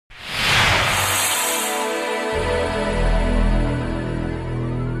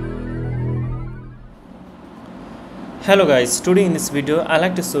Hello guys, today in this video I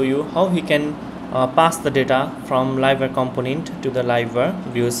like to show you how we can pass the data from Livewire component to the Livewire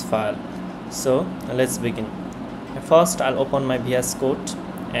views file. So let's begin. First I'll open my VS Code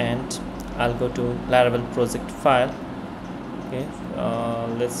and I'll go to Laravel project file. Okay,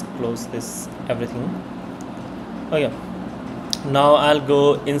 let's close this everything. Okay, now I'll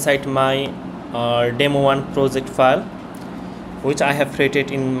go inside my demo1 project file which I have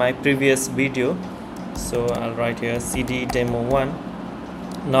created in my previous video. So I'll write here cd demo1.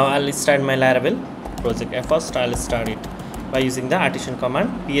 Now I'll start my Laravel project. At first I'll start it by using the artisan command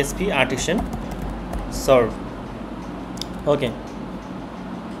php artisan serve. Okay,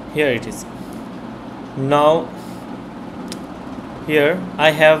 here it is. Now here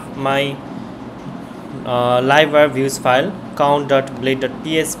I have my Livewire views file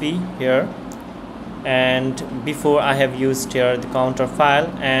count.blade.php here, and before I have used here the counter file,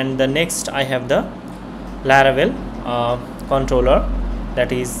 and the next I have the Laravel controller,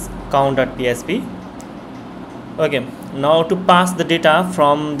 that is count.php. Okay, now to pass the data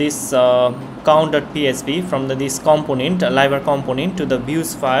from this count.php from this component, Livewire component, to the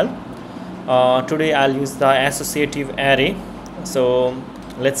views file, today I'll use the associative array. So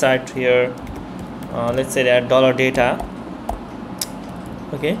let's write here, let's say that $data.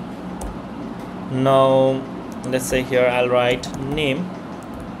 Okay, now let's say here I'll write name,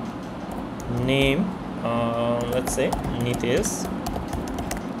 let's say Nitesh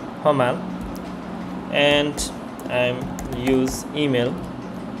Hamal, and I'm use email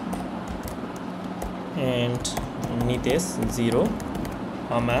and Nitesh0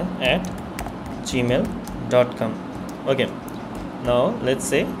 Hamal at gmail.com. okay, now let's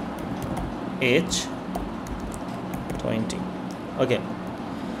say age 20. okay,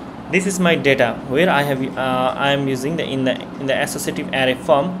 this is my data where I have I am using the in the associative array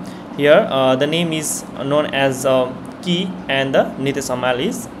form. Here the name is known as key, and the Nitesh Hamal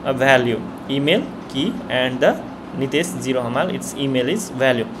is a value, email key, and the Nitesh0 Hamal, its email is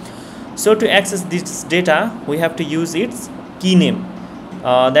value. So to access this data we have to use its key name,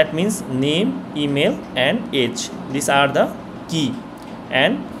 that means name, email, and age. These are the key,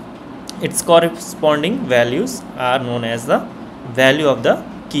 and its corresponding values are known as the value of the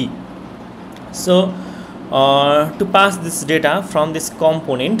key. So to pass this data from this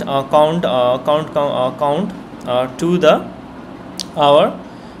component count to the our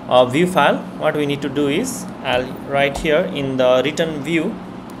view file, what we need to do is I'll write here in the return view,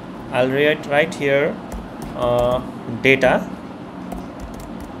 I'll write here data.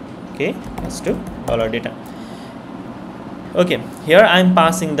 Okay, let's do $data. Okay, here I'm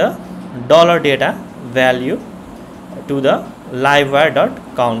passing the $data value to the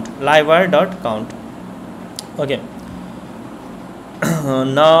livewire.count. Okay,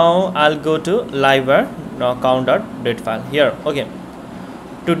 now I'll go to livewire count.date file here. Okay,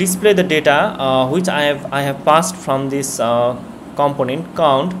 to display the data which I have passed from this component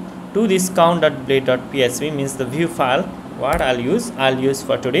count to this count.blade.php, means the view file, what I'll use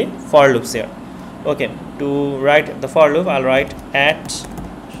for today for loops here. Okay, to write the for loop I'll write at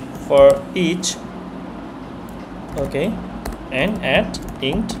for each, okay, and at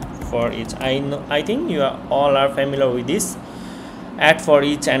int for each. I think you all are familiar with this at for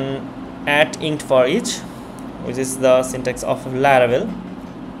each and at int for each, which is the syntax of Laravel.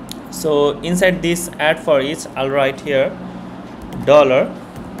 So inside this at for each I'll write here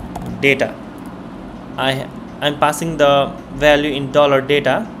 $data. I'm passing the value in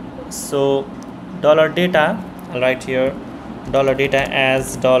 $data. So $data I'll write here $data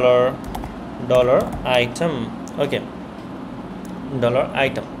as $item. okay,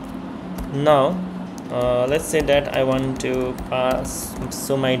 $item. Now let's say that I want to pass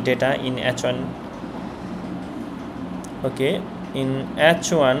so my data in h1. okay, in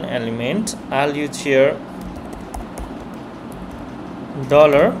h1 element I'll use here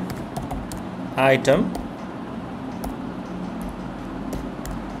 $item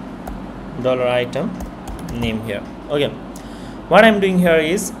name here. Okay, what I'm doing here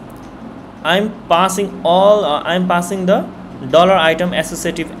is I'm passing the $item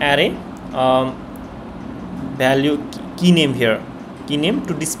associative array value key name here, key name,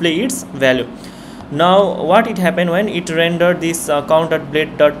 to display its value. Now what it happened when it rendered this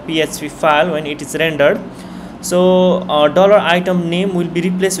count.blade.php file, when it is rendered, so $item name will be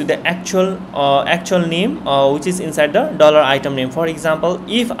replaced with the actual name which is inside the $item name. For example,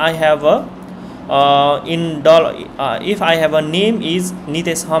 if I have a if I have a name is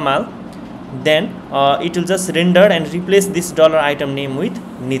Nitesh Hamal, then it will just render and replace this $item name with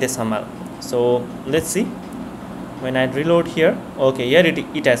Nitesh Hamal. So let's see when I reload here. Okay, here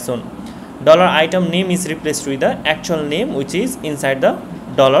it has shown dollar item name is replaced with the actual name which is inside the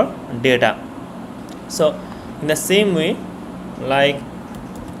dollar data. So in the same way, like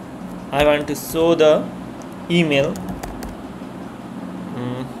I want to show the email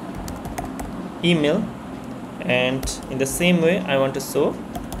and in the same way I want to show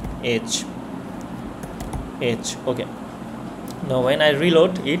age. Okay, now when I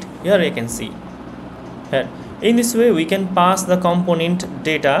reload it, here you can see here. In this way we can pass the component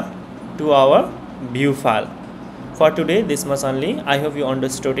data to our view file. For today this much only. I hope you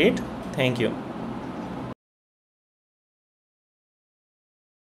understood it. Thank you.